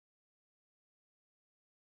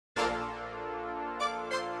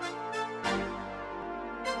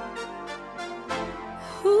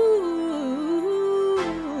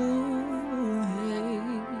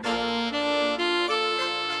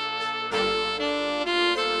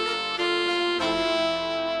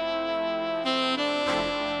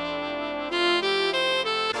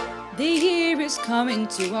is coming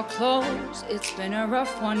to a close. It's been a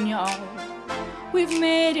rough one, y'all. We've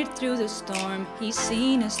made it through the storm. He's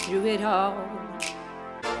seen us through it all.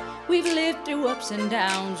 We've lived through ups and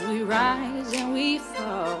downs. We rise and we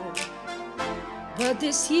fall. But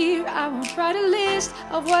this year I won't write a list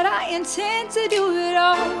of what I intend to do it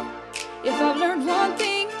all. If I've learned one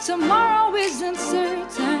thing, tomorrow isn't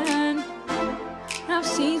certain. I've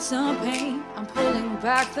seen some pain, I'm pulling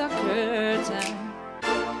back the curtain.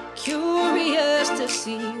 Curious to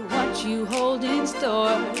see what you hold in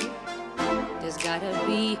store. There's gotta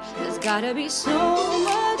be so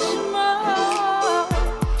much more.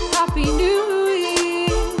 Happy New Year,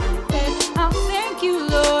 I thank you,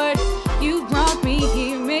 Lord. You brought me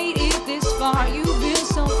here, made it this far. You've been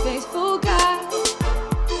so faithful, God.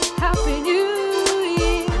 Happy New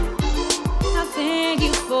Year, I thank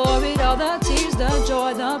you for it all. The tears, the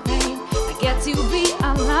joy, the pain. I get to be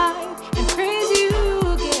alive and praise you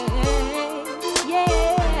again.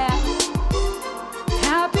 Yeah.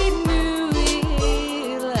 Happy New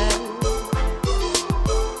Year.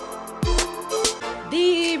 The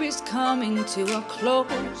year is coming to a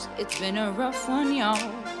close. It's been a rough one,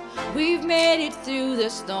 y'all. We've made it through the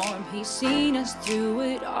storm. He's seen us through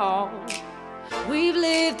it all. We've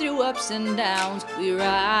lived through ups and downs. We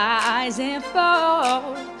rise and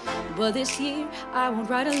fall. But this year I won't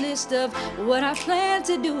write a list of what I plan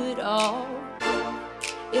to do it all.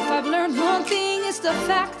 If I've learned one thing, it's the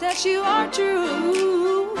fact that you are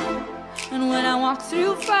true. And when I walk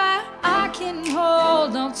through fire, I can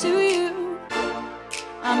hold on to you.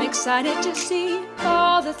 I'm excited to see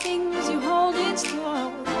all the things you hold in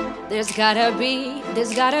store. There's gotta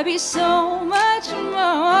be so much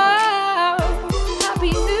more.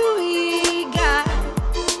 Happy New Year, God.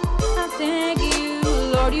 I thank you,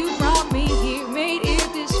 Lord. You brought me here, made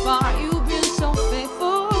it this far. You've been so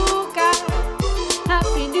faithful, God.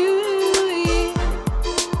 Happy New Year.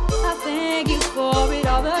 I thank you for it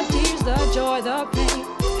all. The tears, the joy, the pain.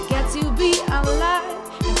 I get to be alive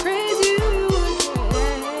and praise you.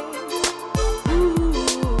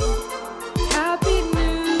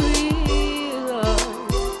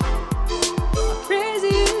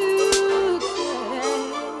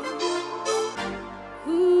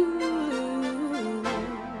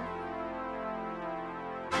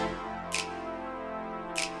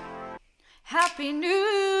 Happy New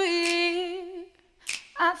Year,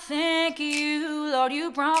 I thank you, Lord.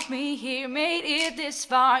 You brought me here, made it this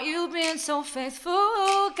far. You've been so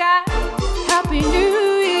faithful, God. Happy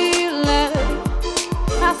New Year, love.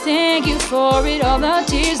 I thank you for it all. The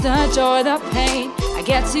tears, the joy, the pain. I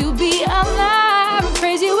get to be alive and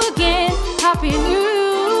praise you again. Happy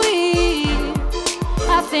New Year,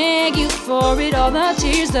 I thank you for it all. The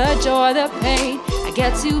tears, the joy, the pain. I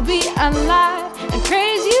get to be alive and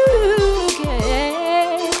praise you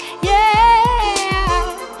again. Yeah,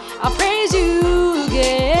 I'll praise you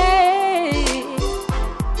again.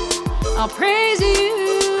 I'll praise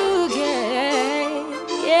you again.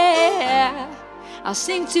 Yeah, I'll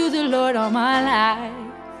sing to the Lord all my life.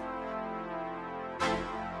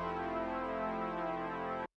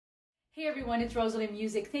 Hey everyone, it's Rosalie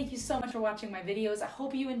Music. Thank you so much for watching my videos. I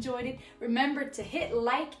hope you enjoyed it. Remember to hit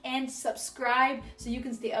like and subscribe so you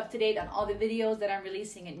can stay up to date on all the videos that I'm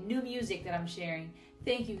releasing and new music that I'm sharing.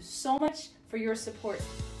 Thank you so much for your support.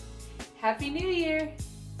 Happy New Year!